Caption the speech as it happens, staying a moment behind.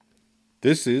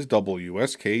This is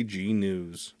WSKG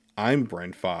News. I'm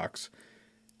Brent Fox.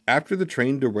 After the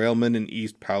train derailment in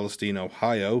East Palestine,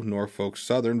 Ohio, Norfolk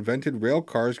Southern vented rail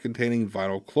cars containing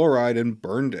vinyl chloride and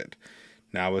burned it.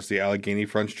 Now, as the Allegheny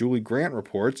Front's Julie Grant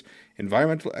reports,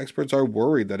 environmental experts are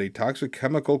worried that a toxic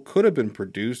chemical could have been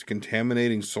produced,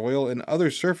 contaminating soil and other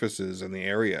surfaces in the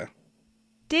area.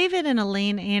 David and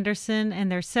Elaine Anderson and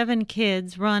their 7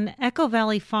 kids run Echo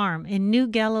Valley Farm in New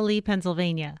Galilee,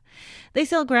 Pennsylvania. They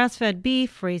sell grass-fed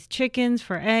beef, raise chickens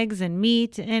for eggs and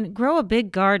meat, and grow a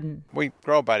big garden. We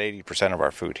grow about 80% of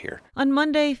our food here. On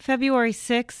Monday, February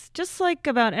 6th, just like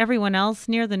about everyone else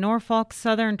near the Norfolk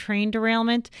Southern train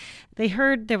derailment, they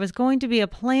heard there was going to be a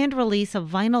planned release of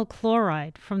vinyl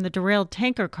chloride from the derailed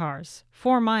tanker cars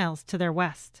 4 miles to their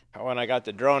west. When I got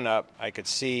the drone up, I could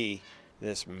see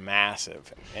this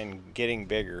massive and getting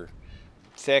bigger,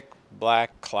 thick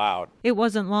black cloud. It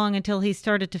wasn't long until he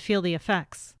started to feel the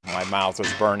effects. My mouth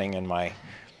was burning and my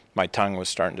tongue was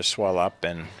starting to swell up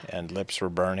and lips were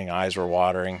burning, eyes were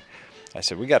watering. I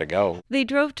said, we got to go. They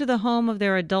drove to the home of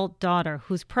their adult daughter,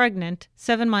 who's pregnant,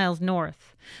 7 miles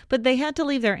north. But they had to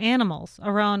leave their animals,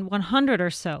 around 100 or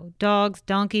so, dogs,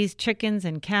 donkeys, chickens,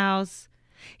 and cows.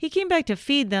 He came back to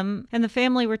feed them, and the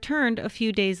family returned a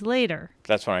few days later.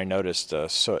 That's when I noticed the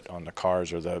soot on the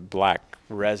cars, or the black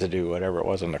residue, whatever it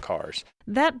was on the cars.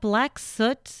 That black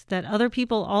soot that other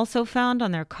people also found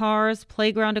on their cars,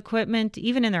 playground equipment,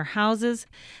 even in their houses,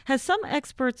 has some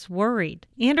experts worried.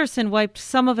 Anderson wiped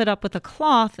some of it up with a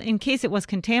cloth in case it was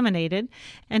contaminated,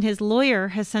 and his lawyer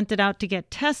has sent it out to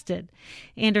get tested.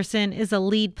 Anderson is a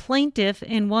lead plaintiff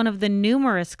in one of the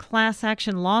numerous class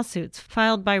action lawsuits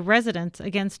filed by residents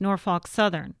against Norfolk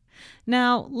Southern.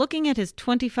 Now, looking at his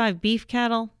 25 beef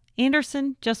cattle,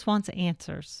 Anderson just wants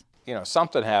answers.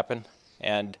 Something happened,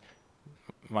 and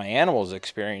my animals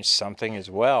experienced something as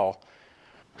well.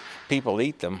 People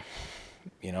eat them.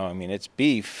 It's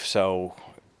beef, so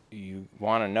you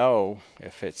want to know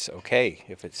if it's okay,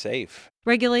 if it's safe.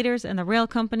 Regulators and the rail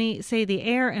company say the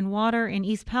air and water in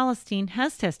East Palestine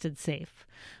has tested safe.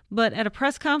 But at a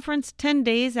press conference 10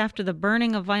 days after the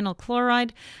burning of vinyl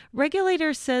chloride,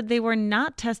 regulators said they were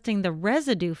not testing the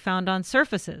residue found on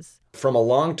surfaces. From a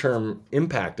long-term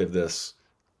impact of this,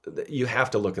 you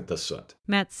have to look at the soot.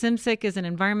 Matt Simcik is an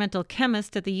environmental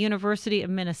chemist at the University of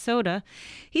Minnesota.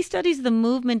 He studies the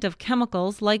movement of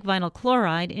chemicals like vinyl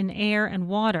chloride in air and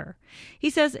water.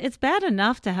 He says it's bad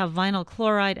enough to have vinyl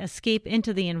chloride escape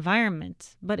into the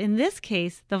environment, but in this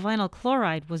case, the vinyl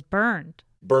chloride was burned.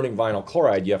 Burning vinyl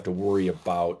chloride, you have to worry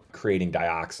about creating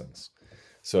dioxins.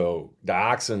 So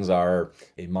dioxins are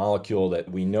a molecule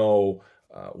that we know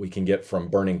we can get from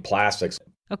burning plastics.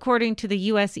 According to the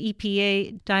U.S.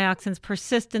 EPA, dioxins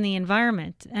persist in the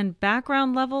environment, and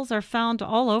background levels are found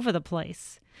all over the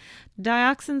place.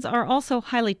 Dioxins are also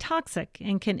highly toxic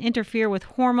and can interfere with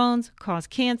hormones, cause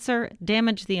cancer,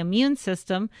 damage the immune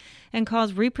system, and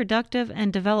cause reproductive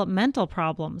and developmental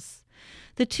problems.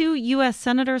 The 2 U.S.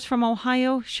 senators from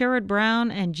Ohio, Sherrod Brown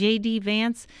and J.D.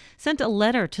 Vance, sent a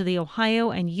letter to the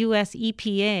Ohio and U.S.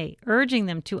 EPA urging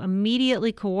them to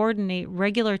immediately coordinate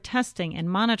regular testing and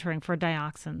monitoring for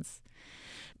dioxins.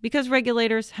 Because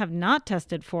regulators have not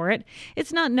tested for it,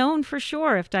 it's not known for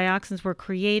sure if dioxins were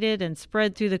created and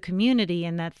spread through the community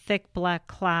in that thick black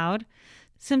cloud.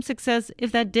 Simcik says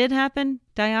if that did happen,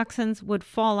 dioxins would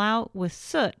fall out with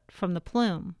soot from the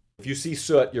plume. If you see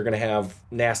soot, you're going to have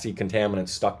nasty contaminants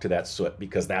stuck to that soot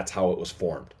because that's how it was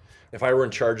formed. If I were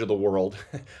in charge of the world,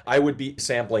 I would be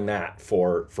sampling that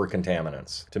for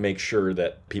contaminants to make sure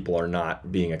that people are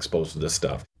not being exposed to this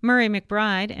stuff. Murray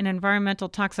McBride, an environmental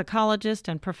toxicologist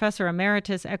and professor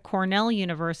emeritus at Cornell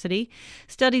University,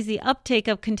 studies the uptake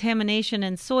of contamination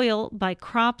in soil by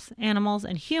crops, animals,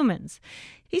 and humans.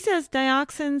 He says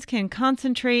dioxins can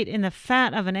concentrate in the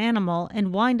fat of an animal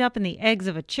and wind up in the eggs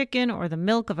of a chicken or the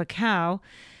milk of a cow.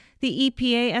 The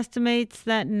EPA estimates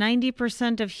that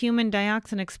 90% of human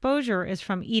dioxin exposure is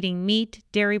from eating meat,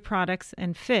 dairy products,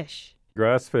 and fish.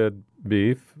 Grass-fed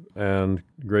beef and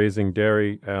grazing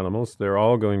dairy animals, they're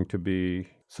all going to be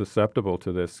susceptible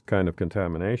to this kind of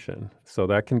contamination. So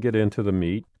that can get into the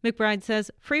meat. McBride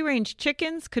says free-range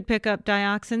chickens could pick up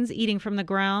dioxins eating from the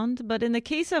ground, but in the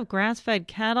case of grass-fed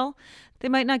cattle, they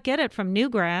might not get it from new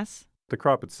grass. The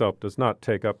crop itself does not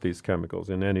take up these chemicals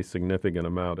in any significant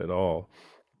amount at all.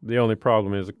 The only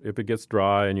problem is if it gets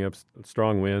dry and you have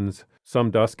strong winds, some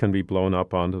dust can be blown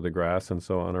up onto the grass and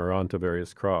so on, or onto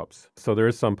various crops. So there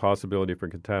is some possibility for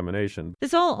contamination.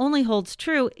 This all only holds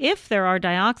true if there are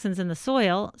dioxins in the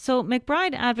soil, so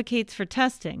McBride advocates for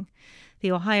testing.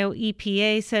 The Ohio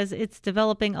EPA says it's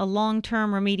developing a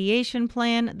long-term remediation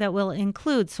plan that will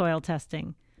include soil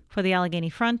testing. For the Allegheny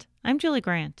Front, I'm Julie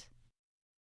Grant.